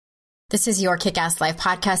This is Your Kick-Ass Life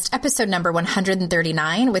podcast, episode number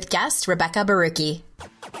 139 with guest Rebecca Barucki.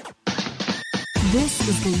 This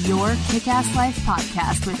is the Your Kick-Ass Life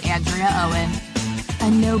podcast with Andrea Owen,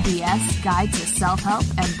 a no BS guide to self-help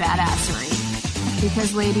and badassery.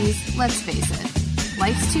 Because ladies, let's face it,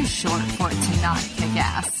 life's too short for it to not kick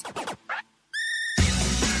ass.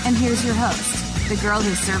 And here's your host, the girl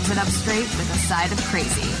who serves it up straight with a side of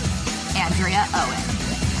crazy, Andrea Owen.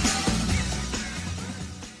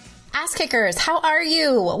 Ass Kickers, how are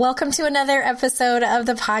you? Welcome to another episode of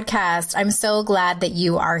the podcast. I'm so glad that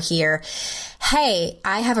you are here. Hey,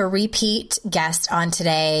 I have a repeat guest on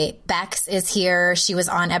today. Bex is here. She was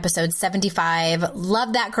on episode 75.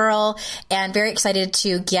 Love that girl, and very excited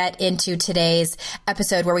to get into today's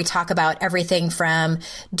episode where we talk about everything from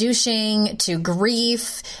douching to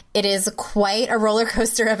grief. It is quite a roller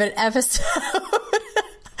coaster of an episode.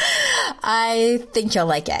 I think you'll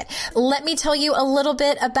like it. Let me tell you a little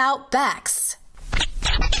bit about Bex.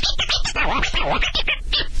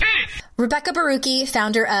 Rebecca Barucki,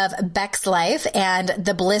 founder of Bex Life and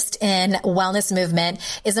the Bliss in Wellness Movement,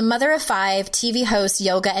 is a mother of 5, TV host,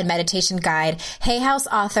 yoga and meditation guide, Hay House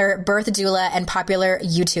author, birth doula, and popular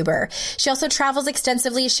YouTuber. She also travels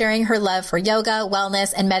extensively, sharing her love for yoga,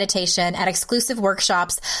 wellness, and meditation at exclusive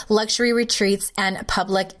workshops, luxury retreats, and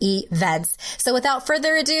public events. So without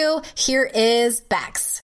further ado, here is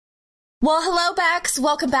Bex. Well, hello, Bex.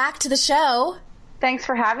 Welcome back to the show. Thanks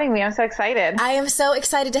for having me. I'm so excited. I am so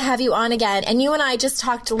excited to have you on again. And you and I just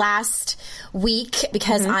talked last week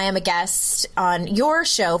because I am a guest on your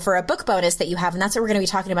show for a book bonus that you have. And that's what we're going to be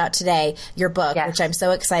talking about today, your book, yes, which I'm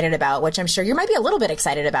so excited about, which I'm sure you might be a little bit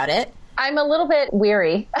excited about it. I'm a little bit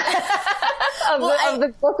weary of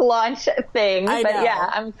the book launch thing, but yeah,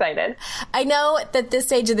 I'm excited. I know that this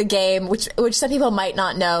stage of the game, which some people might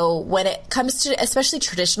not know, when it comes to especially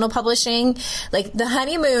traditional publishing, like the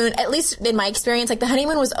honeymoon, at least in my experience, like the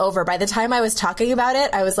honeymoon was over. By the time I was talking about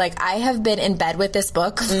it, I was like, I have been in bed with this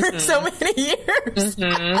book for so many years.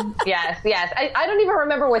 Yes. I don't even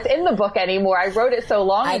remember what's in the book anymore. I wrote it so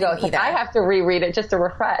long ago. So I have to reread it just to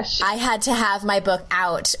refresh. I had to have my book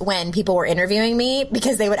out when people were interviewing me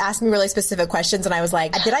because they would ask me really specific questions, and I was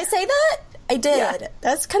like, did I say that? I did. Yeah.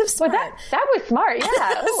 That's kind of smart. Well, that was smart. Yeah.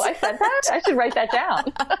 Oh, I said that? I should write that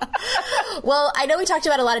down. Well, I know we talked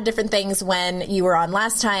about a lot of different things when you were on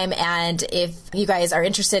last time, and if you guys are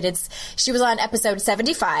interested, she was on episode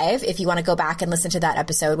 75, if you want to go back and listen to that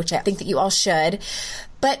episode, which I think that you all should.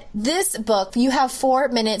 But this book, you have 4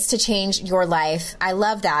 minutes to change your life. I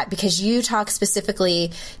love that because you talk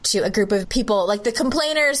specifically to a group of people, like the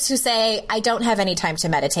complainers who say, I don't have any time to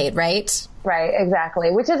meditate, right? Right,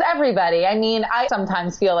 exactly. Which is everybody. I mean, I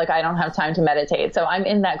sometimes feel like I don't have time to meditate, so I'm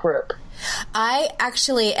in that group. I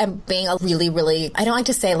actually am being a really, I don't like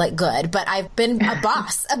to say like good, but I've been a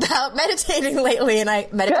boss about meditating lately, and I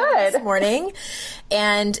meditated this morning.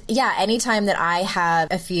 And yeah, anytime that I have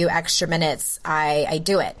a few extra minutes, I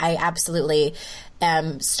do it. I absolutely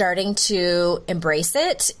am starting to embrace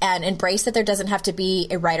it, and embrace that there doesn't have to be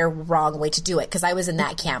a right or wrong way to do it. Because I was in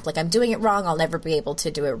that camp. Like, I'm doing it wrong. I'll never be able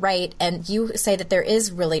to do it right. And you say that there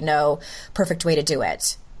is really no perfect way to do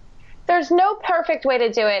it. There's no perfect way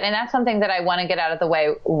to do it, and that's something that I want to get out of the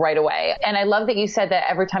way right away. And I love that you said that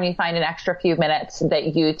every time you find an extra few minutes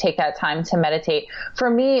that you take that time to meditate. For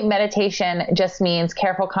me, meditation just means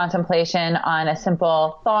careful contemplation on a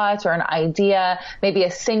simple thought or an idea, maybe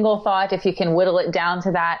a single thought if you can whittle it down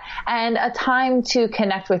to that, and a time to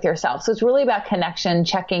connect with yourself. So it's really about connection,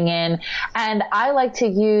 checking in. And I like to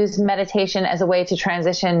use meditation as a way to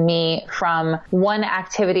transition me from one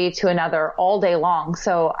activity to another all day long.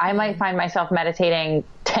 So I might find myself meditating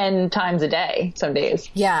 10 times a day some days.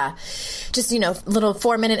 Yeah. Just, little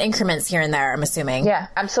 4-minute increments here and there, I'm assuming. Yeah,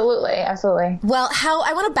 absolutely. Absolutely. Well,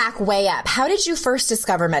 I want to back way up. How did you first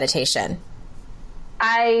discover meditation?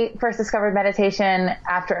 I first discovered meditation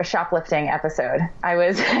after a shoplifting episode. I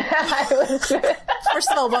was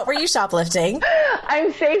First of all, what were you shoplifting?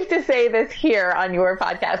 I'm safe to say this here on your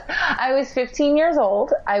podcast. I was 15 years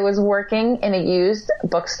old. I was working in a used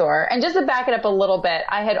bookstore. And just to back it up a little bit,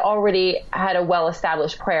 I had already had a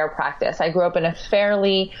well-established prayer practice. I grew up in a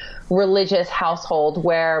fairly religious household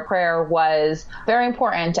where prayer was very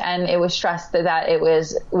important, and it was stressed that it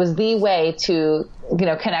was the way to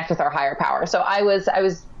connect with our higher power. So I was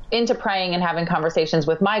into praying and having conversations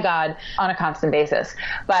with my God on a constant basis,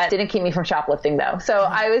 but didn't keep me from shoplifting though. So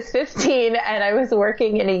I was 15 and I was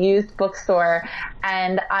working in a used bookstore,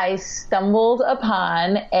 and I stumbled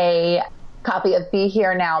upon a copy of Be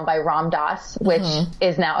Here Now by Ram Dass, which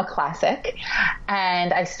is now a classic.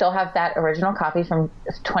 And I still have that original copy from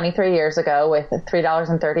 23 years ago with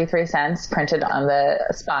 $3.33 printed on the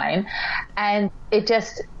spine. And it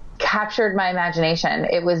just captured my imagination.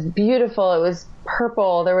 It was beautiful. It was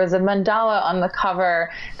purple. There was a mandala on the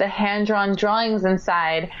cover, the hand-drawn drawings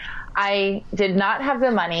inside. I did not have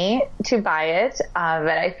the money to buy it,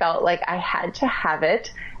 but I felt like I had to have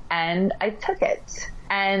it, and I took it.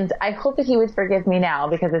 And I hope that he would forgive me now,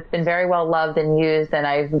 because it's been very well loved and used, and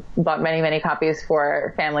I've bought many, many copies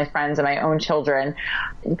for family, friends, and my own children.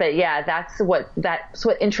 But yeah, that's what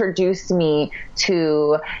introduced me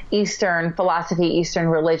to Eastern philosophy, Eastern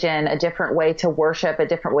religion, a different way to worship, a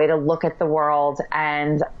different way to look at the world.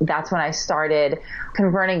 And that's when I started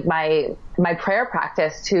converting my prayer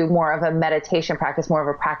practice to more of a meditation practice, more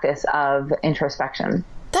of a practice of introspection.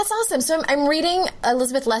 That's awesome. So I'm reading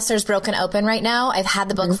Elizabeth Lester's Broken Open right now. I've had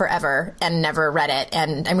the book forever and never read it.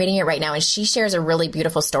 And I'm reading it right now. And she shares a really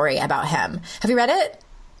beautiful story about him. Have you read it?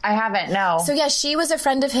 I haven't, no. So yeah, she was a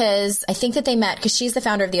friend of his. I think that they met because she's the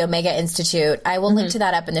founder of the Omega Institute. I will link to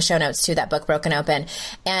that up in the show notes too, that book, Broken Open.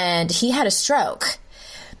 And he had a stroke.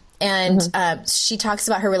 And she talks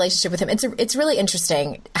about her relationship with him. It's really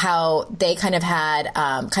interesting how they kind of had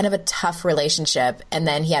kind of a tough relationship. And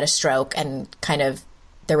then he had a stroke and kind of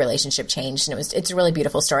their relationship changed, and it's a really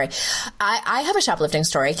beautiful story. I have a shoplifting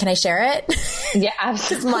story. Can I share it? Yeah,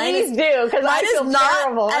 absolutely. Please do, because I feel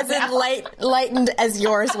terrible. Mine is not as enlightened as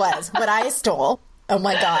yours was, but I stole. Oh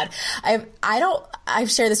my God.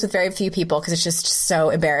 I've shared this with very few people because it's just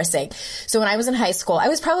so embarrassing. So when I was in high school, I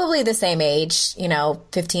was probably the same age,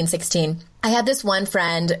 15, 16. I had this one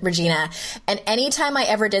friend, Regina, and anytime I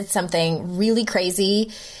ever did something really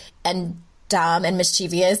crazy and dumb and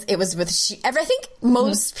mischievous, it was with I think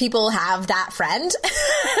most people have that friend.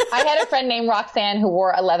 I had a friend named Roxanne who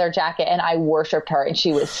wore a leather jacket, and I worshipped her, and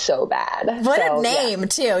she was so bad. What a name,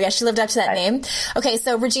 too. Yeah, she lived up to that name. Okay,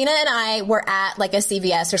 so Regina and I were at like a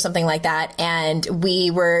CVS or something like that, and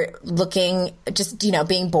we were looking, just,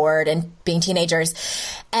 being bored and being teenagers,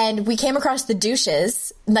 and we came across the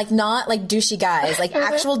douches, like not like douchey guys, like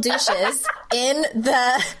actual douches in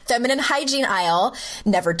the feminine hygiene aisle,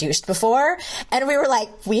 never douched before. And we were like,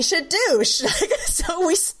 we should douche. So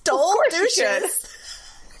we stole douches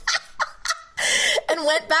and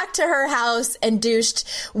went back to her house and douched.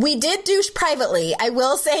 We did douche privately. I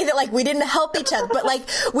will say that we didn't help each other, but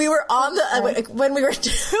we were on the, when we were,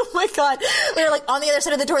 oh my God, we were on the other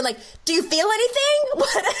side of the door, do you feel anything?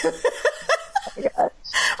 Oh my God.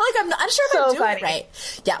 I'm not sure if I'm doing it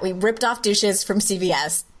right. Yeah, we ripped off douches from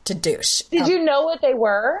CVS to douche. Did you know what they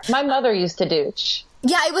were? My mother used to douche.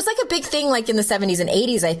 Yeah, it was a big thing in the 70s and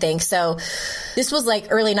 80s, I think. So this was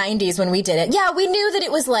early 90s when we did it. Yeah, we knew that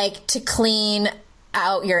it was to clean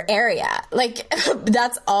out your area.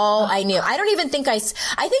 That's all I knew. I don't even think I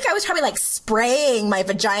think I was probably spraying my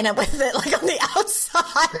vagina with it on the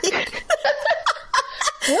outside.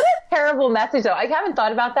 What a terrible message, though. I haven't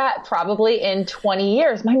thought about that probably in 20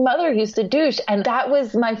 years. My mother used to douche, and that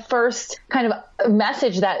was my first kind of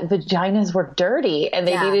message that vaginas were dirty and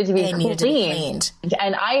they needed to be cleaned.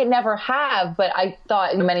 And I never have, but I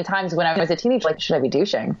thought many times when I was a teenager, should I be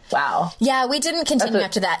douching? Wow. Yeah, we didn't continue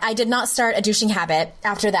after that. I did not start a douching habit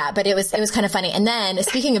after that, but it was kind of funny. And then,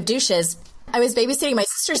 speaking of douches, I was babysitting my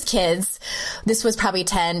sister's kids. This was probably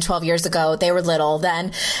 10, 12 years ago. They were little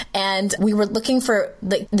then. And we were looking for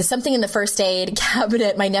something in the first aid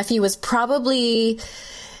cabinet. My nephew was probably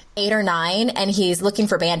 8 or 9, and he's looking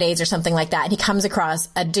for Band-Aids or something like that. And he comes across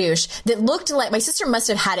a douche that looked like, my sister must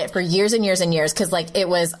have had it for years and years and years, because it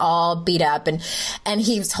was all beat up. And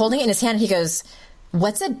he was holding it in his hand, and he goes,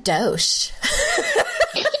 "What's a douche?"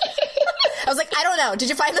 I was like, I don't know. Did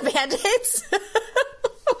you find the Band-Aids?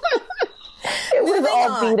 It was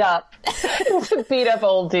all beat up. It was a beat up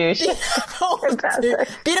old douche.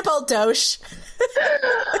 Beat up old douche.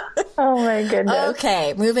 Oh my goodness.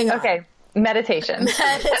 Okay, moving on. Okay, meditation.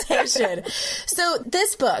 So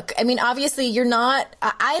this book, obviously you're not,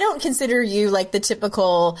 I don't consider you the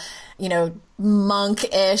typical,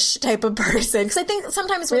 monk-ish type of person. Because I think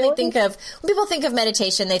sometimes when people think of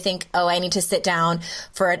meditation, they think, oh, I need to sit down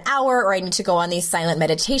for an hour, or I need to go on these silent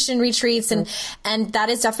meditation retreats. And that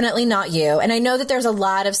is definitely not you. And I know that there's a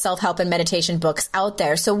lot of self-help and meditation books out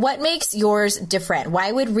there. So what makes yours different?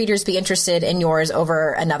 Why would readers be interested in yours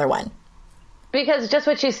over another one? Because just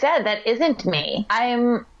what you said, that isn't me.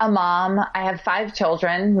 I'm a mom. I have 5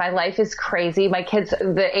 children. My life is crazy. My kids,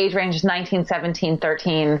 the age range is 19, 17,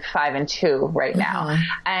 13, 5, and 2 right now.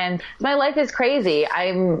 And my life is crazy.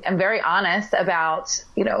 I'm very honest about,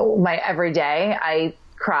 my everyday. I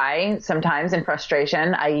cry sometimes in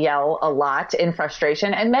frustration. I yell a lot in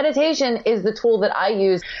frustration. And meditation is the tool that I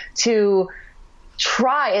use to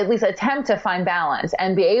try, at least attempt to find balance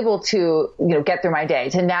and be able to, get through my day,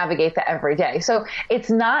 to navigate the everyday. So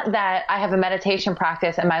it's not that I have a meditation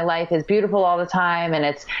practice and my life is beautiful all the time. And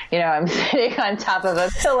it's, I'm sitting on top of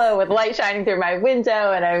a pillow with light shining through my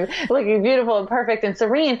window and I'm looking beautiful and perfect and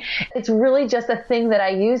serene. It's really just a thing that I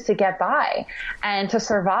use to get by and to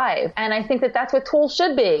survive. And I think that that's what tools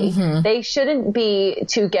should be. Mm-hmm. They shouldn't be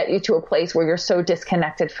to get you to a place where you're so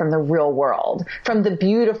disconnected from the real world, from the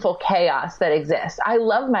beautiful chaos that exists. I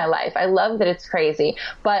love my life. I love that it's crazy.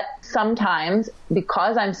 But sometimes,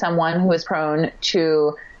 because I'm someone who is prone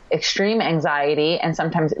to extreme anxiety and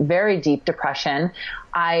sometimes very deep depression,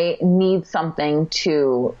 I need something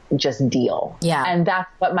to just deal. Yeah. And that's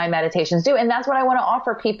what my meditations do. And that's what I want to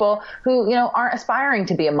offer people who, aren't aspiring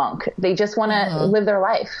to be a monk. They just want to live their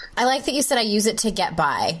life. I like that you said I use it to get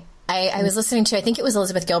by. I was listening to, I think it was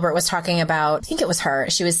Elizabeth Gilbert was talking about, I think it was her.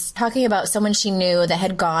 She was talking about someone she knew that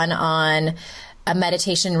had gone on a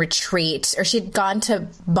meditation retreat, or she'd gone to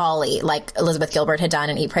Bali, like Elizabeth Gilbert had done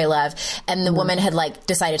in Eat, Pray, Love. And the woman had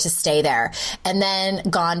decided to stay there and then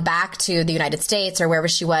gone back to the United States or wherever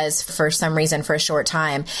she was for some reason for a short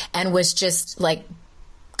time and was just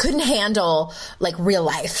couldn't handle real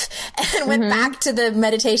life and went back to the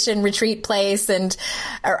meditation retreat place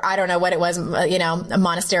or I don't know what it was, a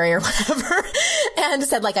monastery or whatever, and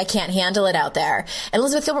said I can't handle it out there. And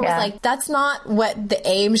Elizabeth Gilbert was that's not what the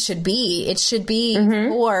aim should be. It should be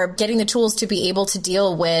for getting the tools to be able to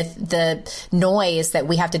deal with the noise that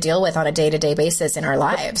we have to deal with on a day-to-day basis in our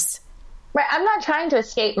lives. Right. I'm not trying to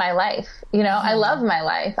escape my life. I love my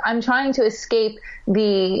life. I'm trying to escape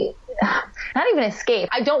not even escape.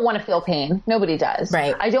 I don't want to feel pain. Nobody does.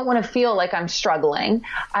 Right. I don't want to feel like I'm struggling.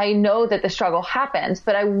 I know that the struggle happens,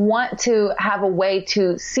 but I want to have a way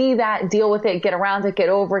to see that, deal with it, get around it, get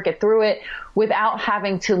over it, get through it without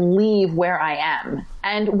having to leave where I am.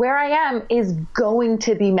 And where I am is going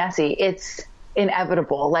to be messy. It's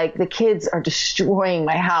inevitable. The kids are destroying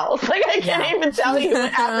my house. I can't even tell you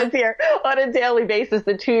what happens here on a daily basis.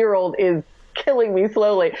 The 2-year-old is killing me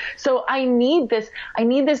slowly. So I need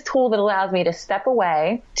this tool that allows me to step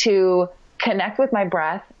away, to connect with my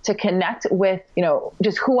breath, to connect with,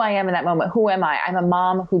 just who I am in that moment. Who am I? I'm a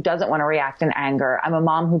mom who doesn't want to react in anger. I'm a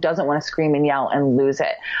mom who doesn't want to scream and yell and lose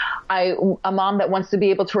it. A mom that wants to be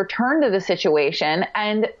able to return to the situation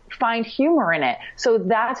and find humor in it. So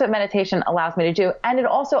that's what meditation allows me to do. And it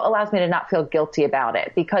also allows me to not feel guilty about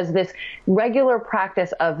it, because this regular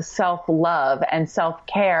practice of self-love and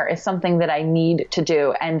self-care is something that I need to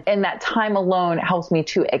do. And that time alone helps me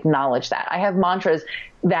to acknowledge that. I have mantras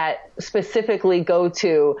that specifically go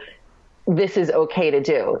to, this is okay to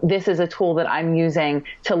do. This is a tool that I'm using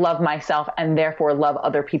to love myself and therefore love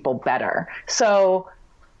other people better. So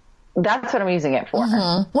that's what I'm using it for.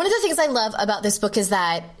 Mm-hmm. One of the things I love about this book is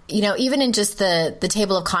that, even in just the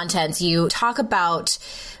table of contents, you talk about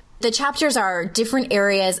the chapters are different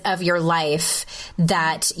areas of your life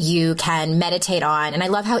that you can meditate on. And I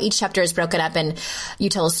love how each chapter is broken up and you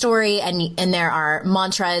tell a story and there are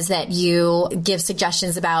mantras that you give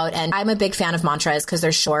suggestions about. And I'm a big fan of mantras because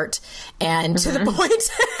they're short and to the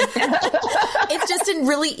point. It's just a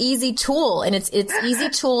really easy tool. And it's easy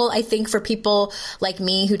tool, I think, for people like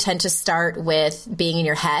me who tend to start with being in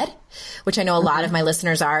your head, which I know a lot of my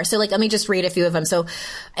listeners are. So let me just read a few of them. So,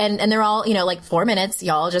 and they're all, 4 minutes.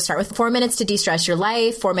 Y'all just start with 4 minutes to de-stress your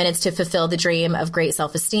life, 4 minutes to fulfill the dream of great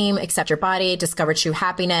self-esteem, accept your body, discover true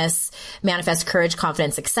happiness, manifest courage,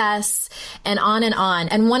 confidence, success, and on and on.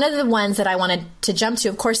 And one of the ones that I wanted to jump to,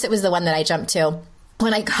 of course, it was the one that I jumped to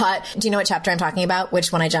when I got, do you know what chapter I'm talking about?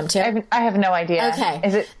 Which one I jumped to? I have no idea. Okay.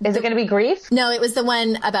 Is it going to be grief? No, it was the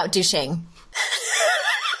one about douching.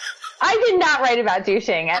 I did not write about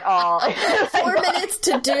douching at all. 4 minutes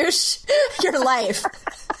to douche your life.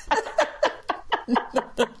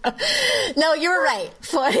 No, you were right.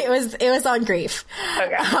 It was on grief.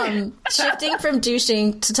 Okay. Shifting from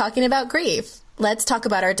douching to talking about grief. Let's talk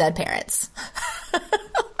about our dead parents.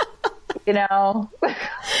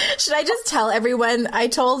 Should I just tell everyone? I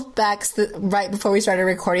told Bex right before we started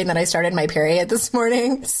recording that I started my period this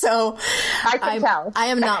morning. So I can tell. I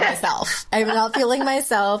am not myself. I'm not feeling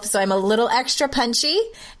myself. So I'm a little extra punchy.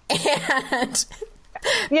 And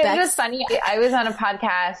it was funny. I was on a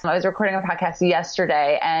podcast. I was recording a podcast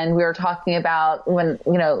yesterday and we were talking about when,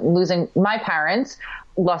 losing my parents.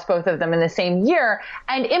 Lost both of them in the same year.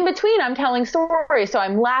 And in between, I'm telling stories. So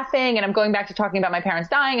I'm laughing and I'm going back to talking about my parents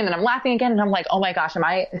dying. And then I'm laughing again. And I'm like, oh my gosh, am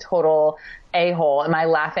I a total a-hole? Am I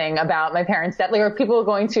laughing about my parents' death? Are people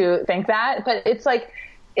going to think that? But it's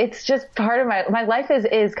it's just part of my life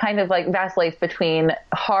is kind of like vacillates between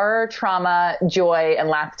horror, trauma, joy, and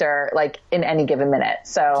laughter, like in any given minute.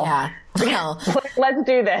 So yeah. Well, let's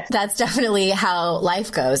do this. That's definitely how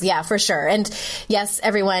life goes. Yeah, for sure. And yes,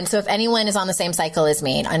 everyone. So if anyone is on the same cycle as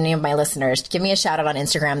me, any of my listeners, give me a shout out on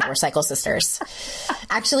Instagram that we're Cycle Sisters.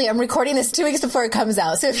 Actually, I'm recording this 2 weeks before it comes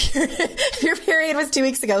out. So if your period was 2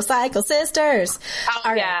 weeks ago, Cycle Sisters.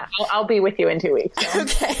 Yeah, I'll be with you in 2 weeks. So.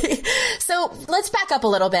 Okay. So let's back up a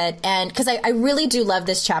little bit. And because I really do love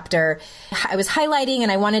this chapter, I was highlighting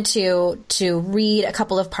and I wanted to read a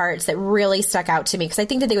couple of parts that really stuck out to me because I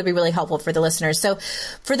think that they would be really helpful for the listeners. So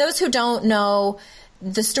for those who don't know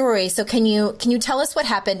the story, so can you tell us what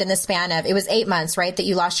happened in the span of, it was 8 months, right, that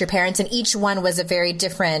you lost your parents, and each one was a very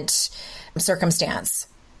different circumstance?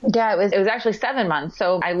 Yeah, it was actually 7 months.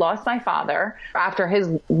 So I lost my father after his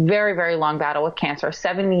very, very long battle with cancer,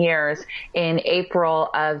 7 years, in April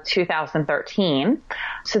of 2013.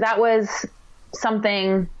 So that was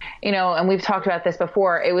something, and we've talked about this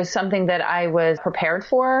before, it was something that I was prepared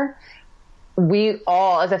for. We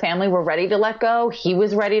all as a family were ready to let go. He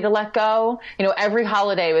was ready to let go. Every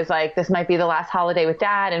holiday was like, this might be the last holiday with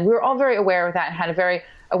Dad. And we were all very aware of that and had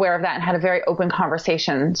a very open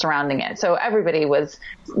conversation surrounding it. So everybody was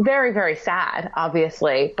very, very sad,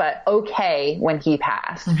 obviously, but okay when he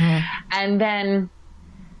passed. Mm-hmm. And then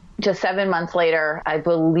just 7 months later, I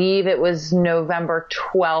believe it was November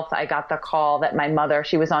 12th, I got the call that my mother,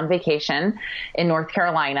 she was on vacation in North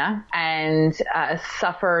Carolina and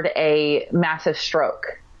suffered a massive stroke.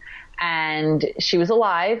 And she was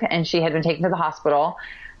alive and she had been taken to the hospital.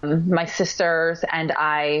 My sisters and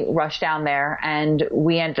I rushed down there and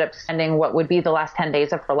we ended up spending what would be the last 10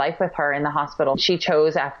 days of her life with her in the hospital. She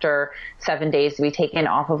chose after 7 days to be taken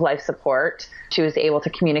off of life support. She was able to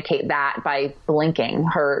communicate that by blinking.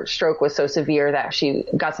 Her stroke was so severe that she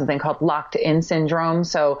got something called locked-in syndrome.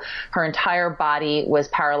 So her entire body was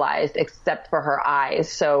paralyzed except for her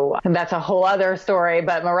eyes. So that's a whole other story.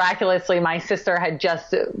 But miraculously, my sister had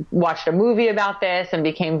just watched a movie about this and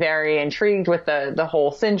became very intrigued with the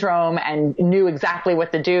whole syndrome and knew exactly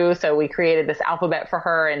what to do. So we created this alphabet for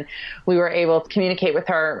her and we were able to communicate with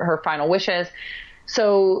her final wishes.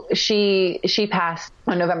 So she passed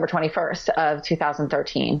on November 21st of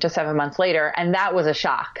 2013, just 7 months later. And that was a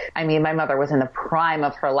shock. I mean, my mother was in the prime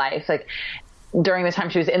of her life. Like during the time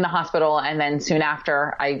she was in the hospital and then soon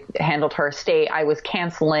after I handled her estate, I was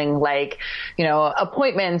canceling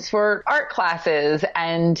appointments for art classes.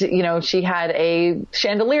 And, she had a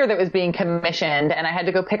chandelier that was being commissioned and I had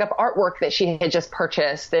to go pick up artwork that she had just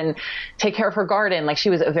purchased and take care of her garden. Like she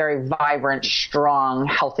was a very vibrant, strong,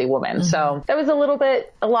 healthy woman. Mm-hmm. So that was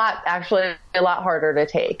a lot harder to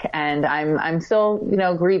take. And I'm still,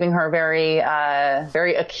 grieving her very,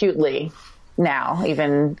 very acutely now,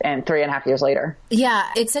 even and 3.5 years later. Yeah,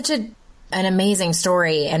 it's such an amazing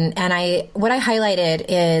story. And what I highlighted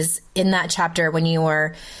is in that chapter when you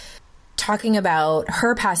were talking about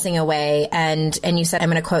her passing away and you said, I'm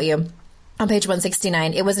going to quote you on page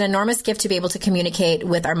 169, it was an enormous gift to be able to communicate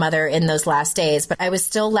with our mother in those last days, but I was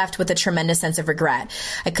still left with a tremendous sense of regret.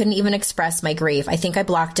 I couldn't even express my grief. I think I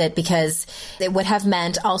blocked it because it would have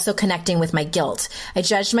meant also connecting with my guilt. I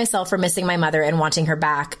judged myself for missing my mother and wanting her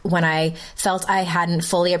back when I felt I hadn't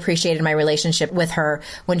fully appreciated my relationship with her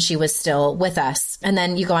when she was still with us. And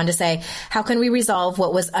then you go on to say, how can we resolve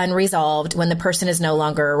what was unresolved when the person is no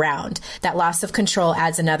longer around? That loss of control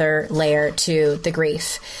adds another layer to the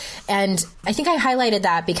grief. And I think I highlighted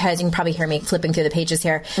that because you can probably hear me flipping through the pages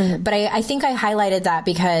here, mm-hmm. but I think I highlighted that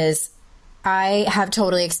because I have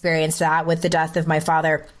totally experienced that with the death of my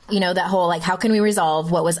father. That whole, like, how can we resolve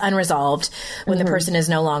what was unresolved when mm-hmm. the person is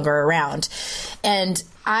no longer around? And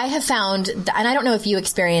I have found, and I don't know if you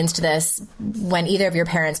experienced this when either of your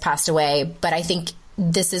parents passed away, but I think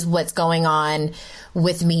this is what's going on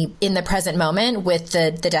with me in the present moment with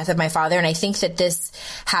the death of my father. And I think that this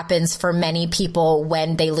happens for many people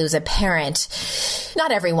when they lose a parent.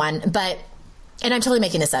 Not everyone, but, and I'm totally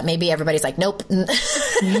making this up. Maybe everybody's like, nope. But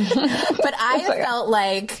I have felt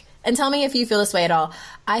like, and tell me if you feel this way at all,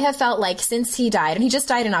 I have felt like since he died, and he just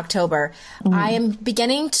died in October, mm-hmm. I am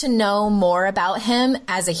beginning to know more about him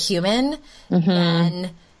as a human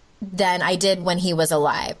mm-hmm. than I did when he was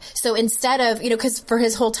alive. So instead of, because for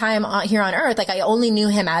his whole time here on earth, like I only knew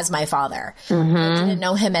him as my father. Mm-hmm. I didn't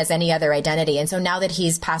know him as any other identity. And so now that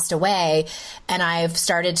he's passed away and I've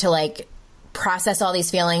started to like process all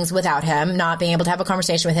these feelings without him, not being able to have a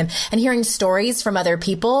conversation with him and hearing stories from other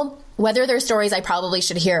people whether they're stories I probably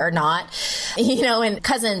should hear or not, and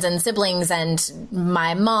cousins and siblings and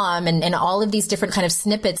my mom and all of these different kind of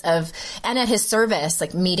snippets of, and at his service,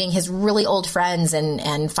 like meeting his really old friends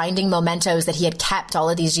and finding mementos that he had kept all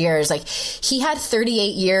of these years. Like he had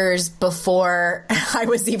 38 years before I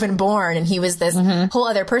was even born, and he was this whole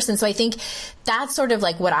other person. So I think that's sort of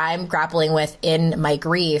like what I'm grappling with in my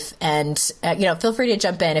grief. And, feel free to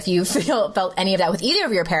jump in if you felt any of that with either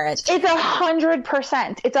of your parents. It's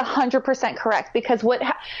 100%. It's 100% correct, because what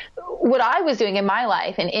I was doing in my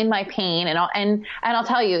life and in my pain, and I'll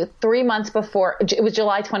tell you, 3 months before, it was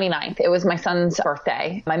July 29th. It was my son's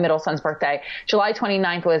birthday, my middle son's birthday. July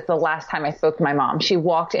 29th was the last time I spoke to my mom. She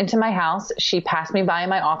walked into my house. She passed me by in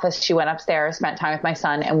my office. She went upstairs, spent time with my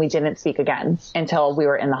son, and we didn't speak again until we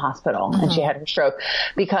were in the hospital and she had her stroke,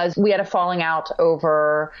 because we had a falling out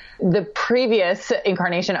over the previous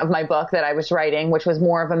incarnation of my book that I was writing, which was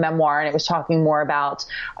more of a memoir, and it was talking more about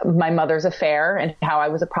my mother's affair and how I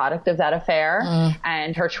was a product of that affair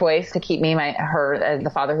and her choice to keep me,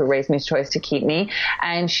 the father who raised me's choice to keep me.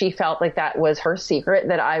 And she felt like that was her secret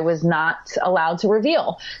that I was not allowed to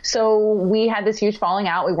reveal. So we had this huge falling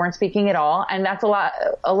out. We weren't speaking at all. And that's a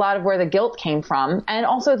lot of where the guilt came from, and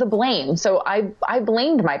also the blame. So I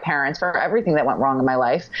blamed my parents for everything that went wrong in my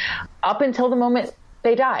life up until the moment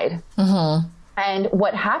they died. And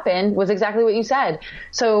what happened was exactly what you said.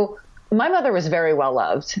 So my mother was very well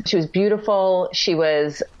loved. She was beautiful. She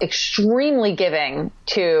was extremely giving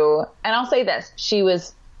to, and I'll say this,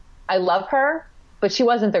 I love her, but she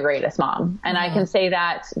wasn't the greatest mom. And I can say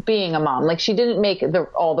that being a mom, like she didn't make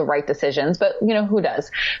all the right decisions, but who does?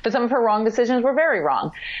 But some of her wrong decisions were very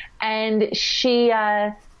wrong. And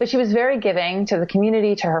but she was very giving to the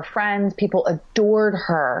community, to her friends. People adored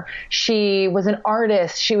her. She was an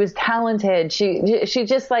artist. She was talented. She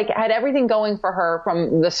just like had everything going for her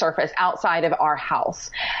from the surface outside of our house.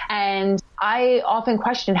 And I often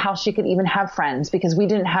questioned how she could even have friends, because we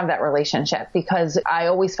didn't have that relationship, because I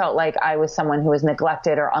always felt like I was someone who was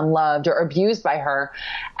neglected or unloved or abused by her.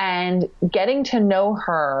 And getting to know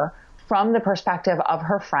her from the perspective of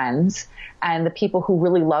her friends and the people who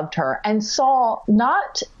really loved her and saw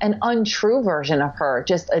not an untrue version of her,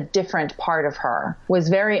 just a different part of her, was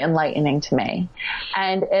very enlightening to me.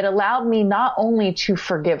 And it allowed me not only to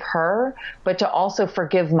forgive her, but to also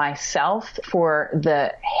forgive myself for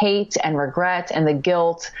the hate and regret and the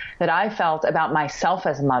guilt that I felt about myself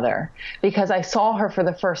as a mother, because I saw her for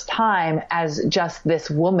the first time as just this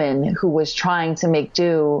woman who was trying to make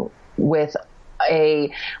do with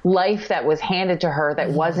a life that was handed to her that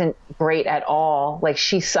wasn't great at all. Like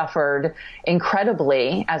she suffered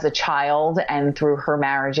incredibly as a child and through her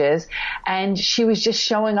marriages. And she was just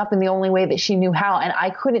showing up in the only way that she knew how. And I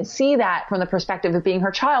couldn't see that from the perspective of being her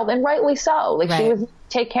child, and rightly so. Like she was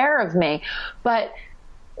take care of me. But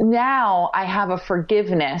now I have a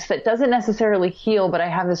forgiveness that doesn't necessarily heal, but I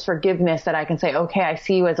have this forgiveness that I can say, okay, I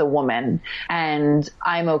see you as a woman and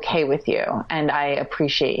I'm okay with you and I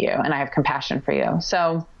appreciate you and I have compassion for you.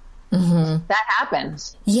 So that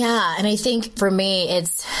happens. Yeah. And I think for me,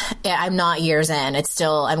 I'm not years in.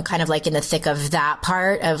 I'm kind of like in the thick of that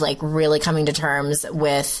part of like really coming to terms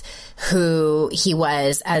with who he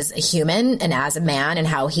was as a human and as a man, and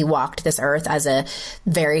how he walked this earth as a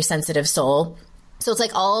very sensitive soul. So it's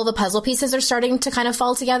like all the puzzle pieces are starting to kind of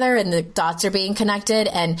fall together and the dots are being connected.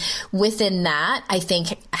 And within that, I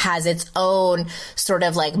think has its own sort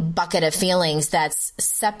of like bucket of feelings that's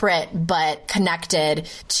separate but connected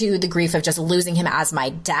to the grief of just losing him as my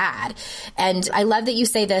dad. And I love that you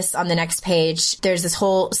say this on the next page. There's this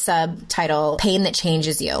whole subtitle, Pain That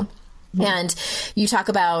Changes You. And you talk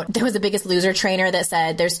about, there was a Biggest Loser trainer that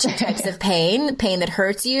said there's two types of pain that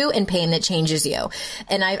hurts you and pain that changes you.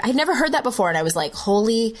 And I'd never heard that before. And I was like,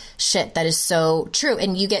 holy shit, that is so true.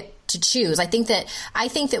 And you get to choose. I think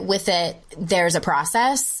that with it, there's a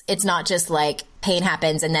process. It's not just like pain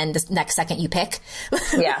happens and then the next second you pick.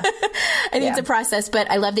 Yeah. I think it's a process, but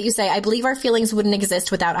I love that you say, I believe our feelings wouldn't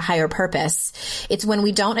exist without a higher purpose. It's when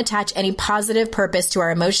we don't attach any positive purpose to our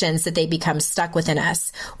emotions that they become stuck within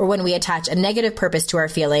us, or when we attach a negative purpose to our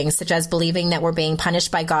feelings, such as believing that we're being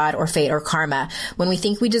punished by God or fate or karma. When we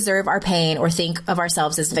think we deserve our pain or think of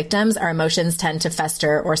ourselves as victims, our emotions tend to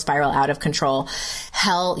fester or spiral out of control.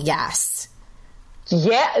 Hell yes.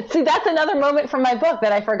 Yeah. See, that's another moment from my book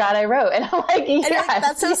that I forgot I wrote. And I'm like, yes.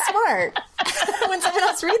 That's so smart. When someone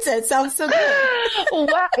else reads it sounds so good.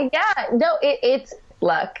 Wow. Yeah. No,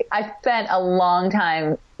 look, I spent a long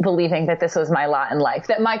time believing that this was my lot in life,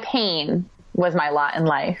 that my pain was my lot in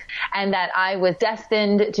life, and that I was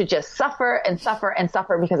destined to just suffer and suffer and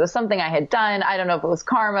suffer because of something I had done. I don't know if it was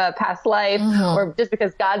karma, past life, or just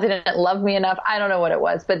because God didn't love me enough. I don't know what it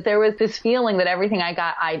was, but there was this feeling that everything I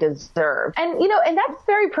got, I deserved. And, and that's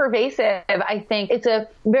very pervasive. I think it's a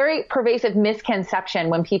very pervasive misconception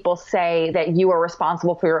when people say that you are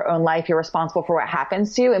responsible for your own life, you're responsible for what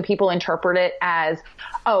happens to you, and people interpret it as,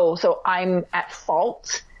 oh, so I'm at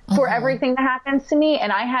fault for everything that happens to me.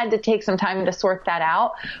 And I had to take some time to sort that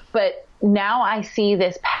out. But now I see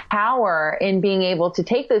this power in being able to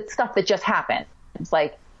take the stuff that just happened. It's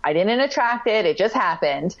like, I didn't attract it. It just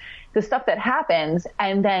happened. The stuff that happens,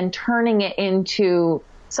 and then turning it into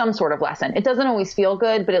some sort of lesson. It doesn't always feel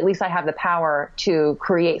good, but at least I have the power to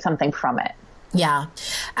create something from it. Yeah,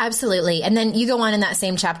 absolutely. And then you go on in that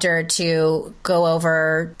same chapter to go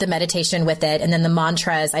over the meditation with it. And then the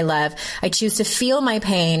mantras I love. I choose to feel my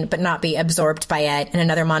pain, but not be absorbed by it. And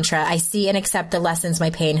another mantra, I see and accept the lessons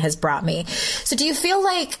my pain has brought me. So do you feel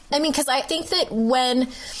like, because I think that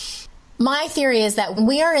my theory is that when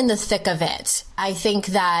we are in the thick of it, I think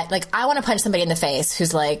that I want to punch somebody in the face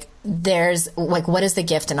who's like, what is the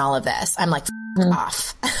gift in all of this? I'm like,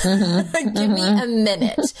 off. Give me a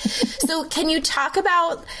minute. So can you talk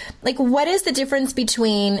about what is the difference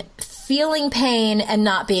between feeling pain and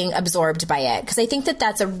not being absorbed by it? Because I think that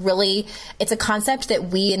that's it's a concept that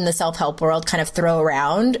we in the self-help world kind of throw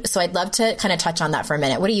around. So I'd love to kind of touch on that for a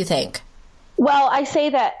minute. What do you think? Well, I say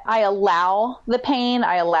that I allow the pain,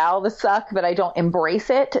 I allow the suck, but I don't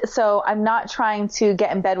embrace it. So I'm not trying to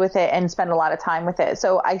get in bed with it and spend a lot of time with it.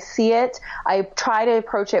 So I see it. I try to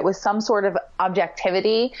approach it with some sort of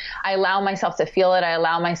objectivity. I allow myself to feel it. I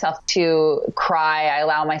allow myself to cry. I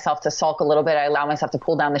allow myself to sulk a little bit. I allow myself to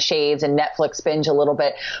pull down the shades and Netflix binge a little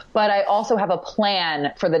bit. But I also have a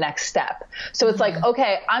plan for the next step. So it's like,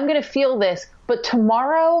 okay, I'm going to feel this, but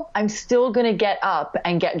tomorrow I'm still going to get up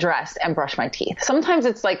and get dressed and brush my teeth. Sometimes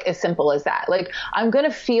it's as simple as that. I'm going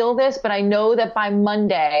to feel this, but I know that by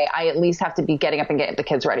Monday, I at least have to be getting up and getting the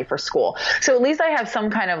kids ready for school. So at least I have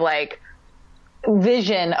some kind of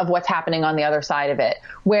vision of what's happening on the other side of it,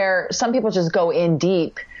 where some people just go in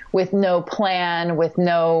deep with no plan, with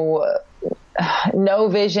no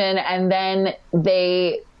vision. And then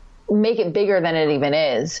they make it bigger than it even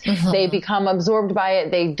is. They become absorbed by it.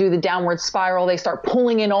 They do the downward spiral. They start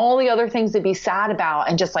pulling in all the other things to be sad about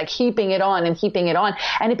and just heaping it on and heaping it on.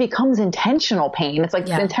 And it becomes intentional pain. It's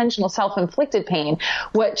intentional self-inflicted pain,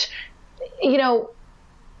 which,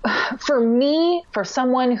 for me, for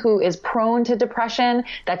someone who is prone to depression,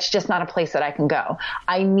 that's just not a place that I can go.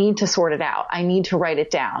 I need to sort it out. I need to write it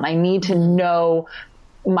down. I need to know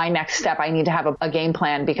my next step. I need to have a game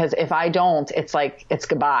plan, because if I don't, it's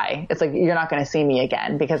goodbye. It's you're not going to see me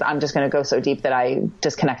again, because I'm just going to go so deep that I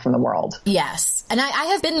disconnect from the world. Yes. And I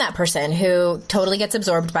have been that person who totally gets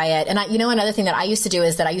absorbed by it. And another thing that I used to do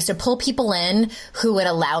is that I used to pull people in who would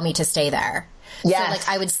allow me to stay there. Yes.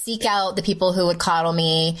 So I would seek out the people who would coddle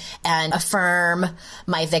me and affirm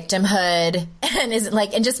my victimhood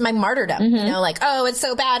and just my martyrdom, oh, it's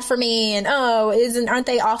so bad for me. And aren't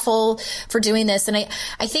they awful for doing this? And I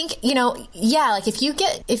think,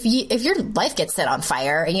 if your life gets set on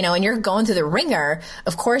fire, and you're going through the ringer,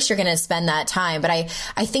 of course you're going to spend that time. But I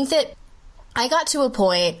think that I got to a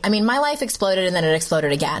point, my life exploded and then it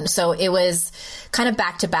exploded again. So it was kind of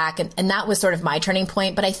back to back. And that was sort of my turning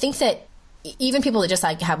point. But I think that even people that just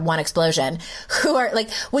have one explosion, who are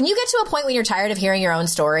when you get to a point when you're tired of hearing your own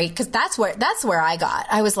story, because that's where I got.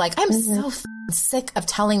 I was like, I'm so sick of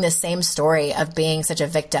telling the same story of being such a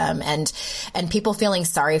victim and people feeling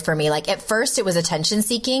sorry for me. At first it was attention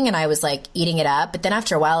seeking and I was eating it up. But then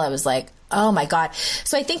after a while I was like, oh my God.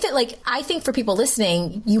 So I think that for people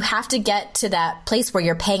listening, you have to get to that place where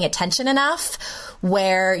you're paying attention enough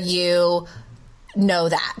where you know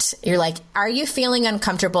that you're are you feeling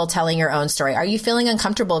uncomfortable telling your own story? Are you feeling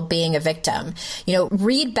uncomfortable being a victim?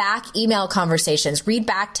 Read back email conversations, read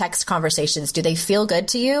back text conversations. Do they feel good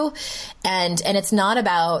to you? And it's not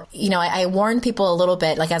about, I warn people a little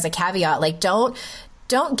bit, as a caveat,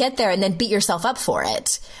 don't get there and then beat yourself up for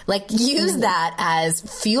it. Use that as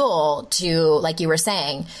fuel to, like you were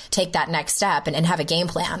saying, take that next step and have a game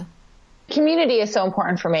plan. Community is so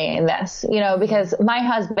important for me in this, because my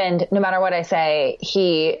husband, no matter what I say,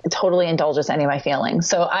 he totally indulges any of my feelings.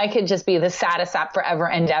 So I could just be the saddest sap forever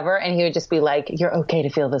and ever. And he would just be like, you're okay to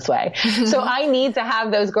feel this way. So I need to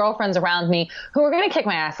have those girlfriends around me who are going to kick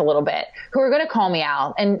my ass a little bit, who are going to call me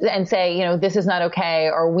out and say, this is not okay,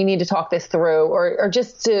 or we need to talk this through, or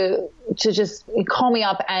just to to just call me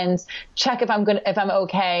up and check if I'm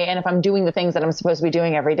okay and if I'm doing the things that I'm supposed to be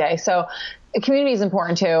doing every day. So community is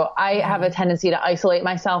important too. I have a tendency to isolate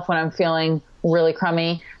myself when I'm feeling really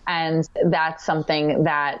crummy. And that's something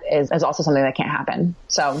that is also something that can't happen.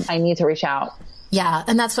 So I need to reach out. Yeah.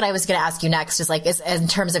 And that's what I was going to ask you next is in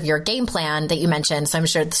terms of your game plan that you mentioned. So I'm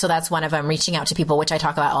sure, so that's one of them, reaching out to people, which I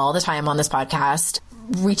talk about all the time on this podcast,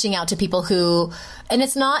 reaching out to people who, and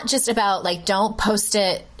it's not just about like, don't post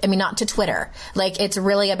it. I mean, not to Twitter. Like it's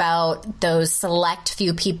really about those select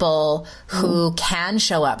few people who can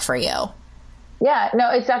show up for you. Yeah, no,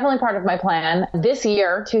 it's definitely part of my plan. This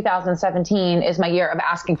year, 2017, is my year of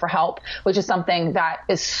asking for help, which is something that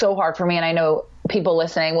is so hard for me. And I know people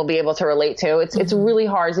listening will be able to relate to. It's really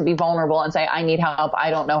hard to be vulnerable and say, I need help. I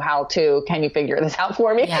don't know how to. Can you figure this out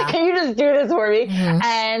for me? Yeah. Can you just do this for me?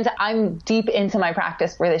 And I'm deep into my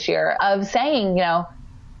practice for this year of saying, you know,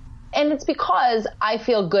 and it's because I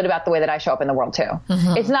feel good about the way that I show up in the world too.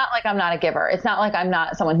 It's not like I'm not a giver. It's not like I'm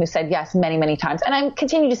not someone who said yes many, many times. And I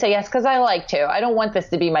continue to say yes because I like to. I don't want this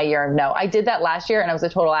to be my year of no. I did that last year and I was a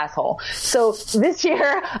total asshole. So this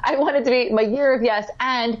year I want it to be my year of yes.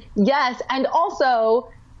 And also,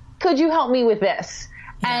 could you help me with this?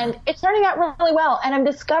 Yeah. And it's turning out really well. And I'm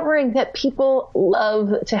discovering that people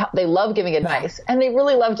love to help. They love giving advice and they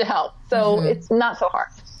really love to help. So it's not so hard.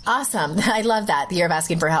 Awesome. I love that, the year of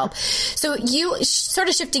asking for help. So you, sort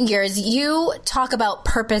of shifting gears, you talk about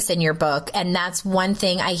purpose in your book, and that's one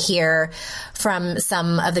thing I hear from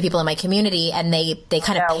some of the people in my community, and they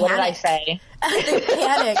kind of panic. What did I say? They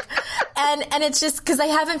panic. And it's just because they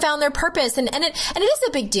haven't found their purpose. And it is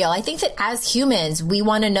a big deal. I think that as humans, we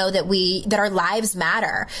want to know that our lives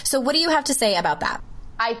matter. So what do you have to say about that?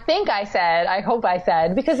 I hope I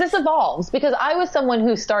said, because this evolves, because I was someone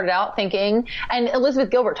who started out thinking, and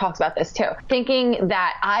Elizabeth Gilbert talks about this too, thinking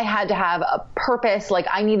that I had to have a purpose, like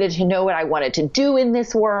I needed to know what I wanted to do in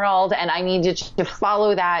this world, and I needed to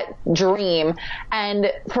follow that dream.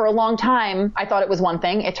 And for a long time, I thought it was one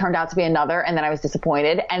thing. It turned out to be another, and then I was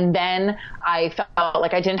disappointed. And then I felt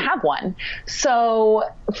like I didn't have one. So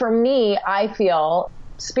for me, I feel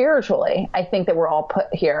spiritually, I think that we're all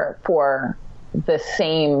put here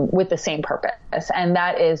with the same purpose, and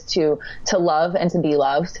that is to love and to be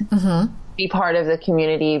loved, be part of the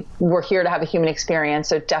community. We're here to have a human experience,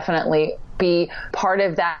 so definitely be part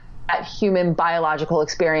of that human biological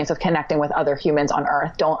experience of connecting with other humans on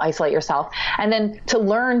Earth. Don't isolate yourself. And then to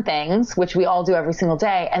learn things, which we all do every single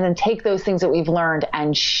day, and then take those things that we've learned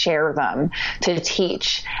and share them, to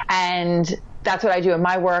teach. And that's what I do in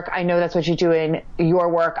my work. I know that's what you do in your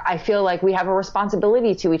work. I feel like we have a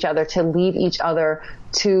responsibility to each other to lead each other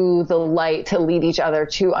to the light, to lead each other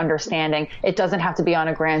to understanding. It doesn't have to be on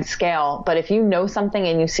a grand scale, but if you know something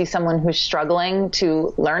and you see someone who's struggling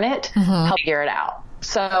to learn it, help figure it out.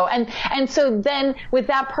 So, and so then with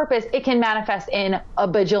that purpose, it can manifest in a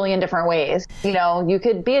bajillion different ways. You know, you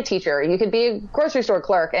could be a teacher, you could be a grocery store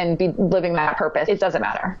clerk and be living that purpose. It doesn't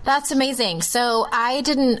matter. That's amazing. So I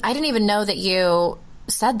didn't even know that you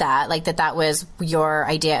said that, like that was your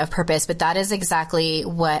idea of purpose, but that is exactly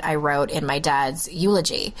what I wrote in my dad's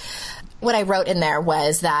eulogy. What I wrote in there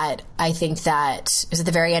was that I think that it was at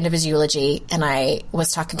the very end of his eulogy, and I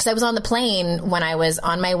was talking, because I was on the plane when I was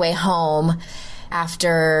on my way home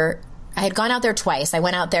after I had gone out there twice. I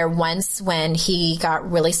went out there once when he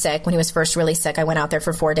got really sick, when he was first really sick. I went out there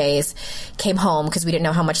for 4 days, came home because we didn't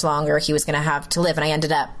know how much longer he was going to have to live. And I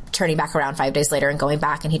ended up turning back around 5 days later and going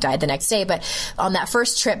back, and he died the next day. But on that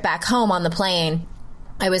first trip back home on the plane,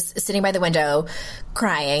 I was sitting by the window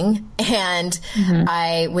crying, and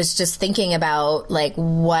I was just thinking about like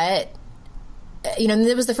what, you know,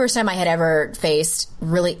 it was the first time I had ever faced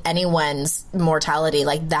really anyone's mortality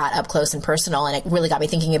like that up close and personal. And it really got me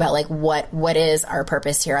thinking about like, what is our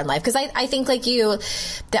purpose here on life? Because I think like you,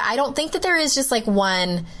 that I don't think that there is just like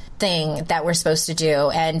one thing that we're supposed to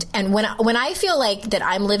do. And when I feel like that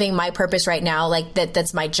I'm living my purpose right now, like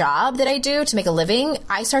that's my job that I do to make a living,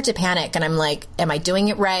 I start to panic, and I'm like, am I doing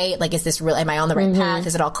it right? Like, is this real? Am I on the right path?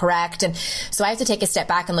 Is it all correct? And so I have to take a step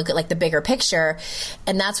back and look at like the bigger picture.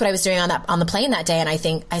 And that's what I was doing on the plane that day. And I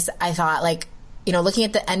think I thought like, you know, looking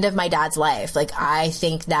at the end of my dad's life, like I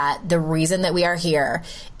think that the reason that we are here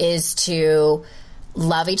is to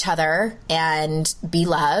love each other and be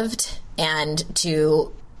loved and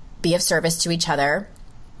to be of service to each other,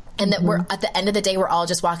 and that we're at the end of the day, we're all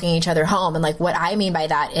just walking each other home. And like, what I mean by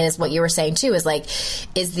that is what you were saying too, is like,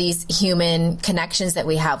 is these human connections that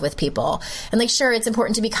we have with people. And like, sure, it's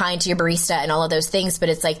important to be kind to your barista and all of those things, but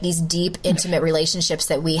it's like these deep, intimate relationships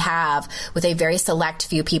that we have with a very select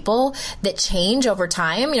few people that change over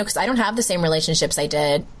time, you know, because I don't have the same relationships I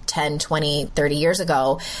did 10, 20, 30 years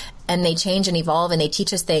ago. and they change and evolve and they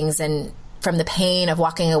teach us things, and from the pain of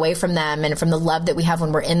walking away from them and from the love that we have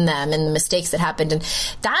when we're in them and the mistakes that happened. And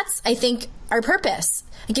that's, I think, our purpose.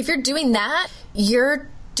 Like if you're doing that, you're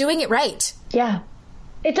doing it right. Yeah.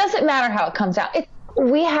 It doesn't matter how it comes out.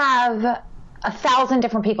 We have 1,000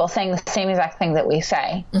 different people saying the same exact thing that we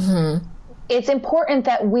say. Mm-hmm. It's important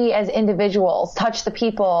that we as individuals touch the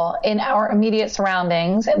people in our immediate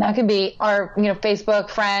surroundings. And that could be our, Facebook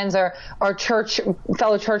friends or our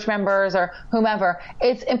fellow church members or whomever.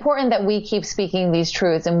 It's important that we keep speaking these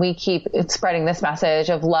truths and we keep spreading this message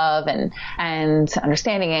of love and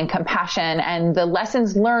understanding and compassion and the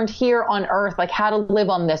lessons learned here on earth, like how to live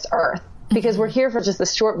on this earth. Because we're here for just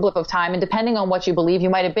this short blip of time. And depending on what you believe, you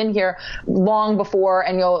might have been here long before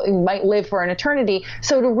and you might live for an eternity.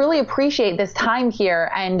 So to really appreciate this time here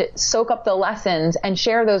and soak up the lessons and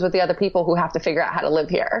share those with the other people who have to figure out how to live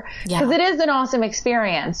here. Because it is an awesome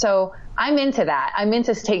experience. So I'm into that. I'm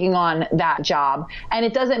into taking on that job. And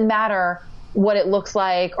it doesn't matter what it looks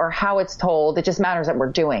like or how it's told. It just matters that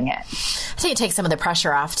we're doing it. I think it takes some of the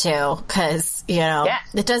pressure off too, because,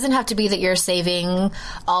 it doesn't have to be that you're saving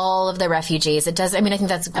all of the refugees. It does. I mean, I think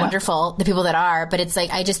that's wonderful, the people that are, but it's like,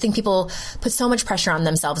 I just think people put so much pressure on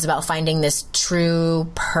themselves about finding this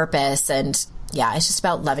true purpose. And it's just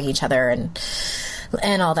about loving each other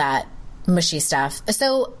and all that mushy stuff.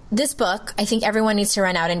 So this book, I think everyone needs to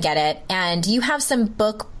run out and get it. And you have some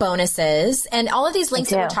book bonuses and all of these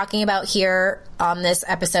links that we're talking about here on this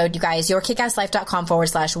episode, you guys,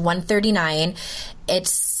 yourkickasslife.com/139.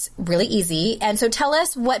 It's really easy. And so tell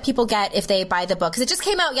us what people get if they buy the book, because it just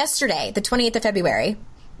came out yesterday, the 28th of February.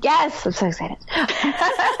 Yes, I'm so excited.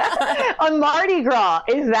 On Mardi Gras.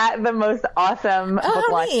 Is that the most awesome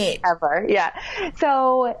book launch ever? Yeah.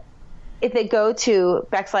 So if they go to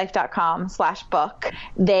beckslife.com/book,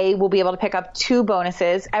 they will be able to pick up 2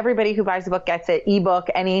 bonuses. Everybody who buys the book gets it, ebook,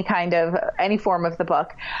 any form of the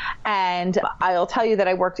book. And I'll tell you that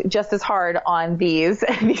I worked just as hard on these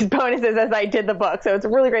bonuses as I did the book. So it's a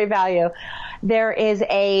really great value. There is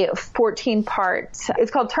a 14-part,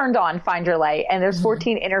 it's called Turned On, Find Your Light. And there's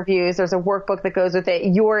 14 interviews. There's a workbook that goes with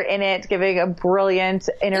it. You're in it giving a brilliant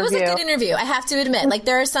interview. It was a good interview, I have to admit. Like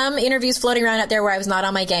there are some interviews floating around out there where I was not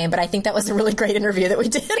on my game, but I think that was a really great interview that we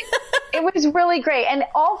did. It was really great. And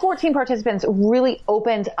all 14 participants really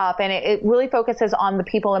opened up, and it really focuses on the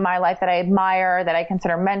people in my life that I admire, that I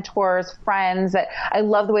consider mentors, friends, that I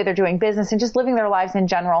love the way they're doing business and just living their lives in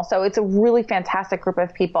general. So it's a really fantastic group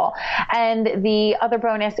of people. And the other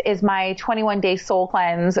bonus is my 21-day soul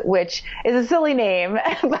cleanse, which is a silly name,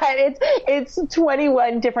 but it's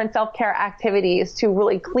 21 different self-care activities to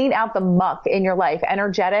really clean out the muck in your life,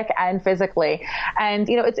 energetic and physically. And,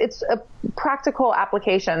 it's practical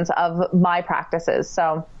applications of my practices.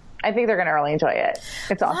 So I think they're going to really enjoy it.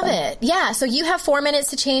 It's awesome. Love it. Yeah. So you have 4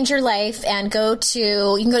 minutes to change your life, and you can go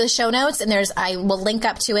to the show notes, and I will link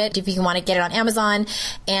up to it if you want to get it on Amazon,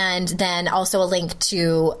 and then also a link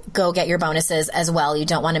to go get your bonuses as well. You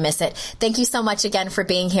don't want to miss it. Thank you so much again for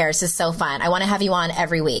being here. This is so fun. I want to have you on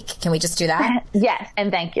every week. Can we just do that? Yes.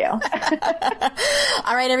 And thank you.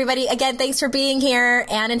 All right, everybody. Again, thanks for being here.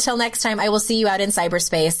 And until next time, I will see you out in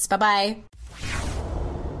cyberspace. Bye-bye.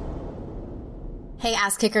 Hey,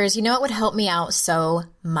 Ass Kickers, you know what would help me out so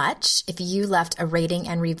much if you left a rating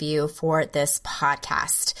and review for this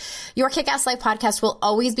podcast. Your Kick-Ass Life podcast will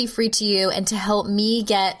always be free to you, and to help me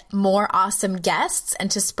get more awesome guests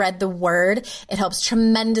and to spread the word, it helps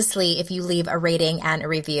tremendously if you leave a rating and a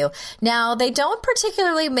review. Now, they don't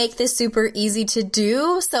particularly make this super easy to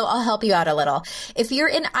do, so I'll help you out a little. If you're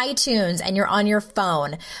in iTunes and you're on your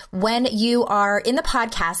phone, when you are in the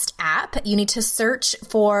podcast app, you need to search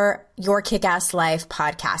for Your Kick-Ass Life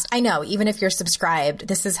podcast. I know, even if you're subscribed,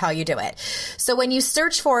 this is how you do it. So when you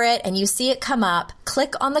search for it and you see it come up,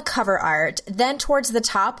 click on the cover art, then towards the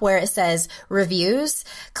top where it says reviews,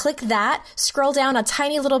 click that, scroll down a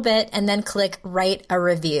tiny little bit, and then click write a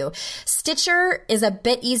review. Stitcher is a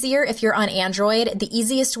bit easier if you're on Android. The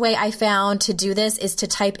easiest way I found to do this is to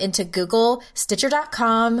type into Google,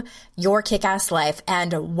 Stitcher.com, Your Kick-Ass Life,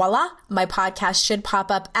 and voila, my podcast should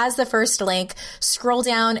pop up as the first link. Scroll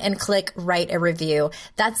down and click write a review.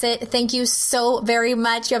 That's it. Thank you so very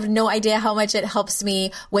much. You have no idea how much it helps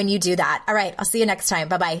me when you do that. All right. I'll see you next time.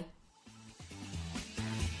 Bye-bye.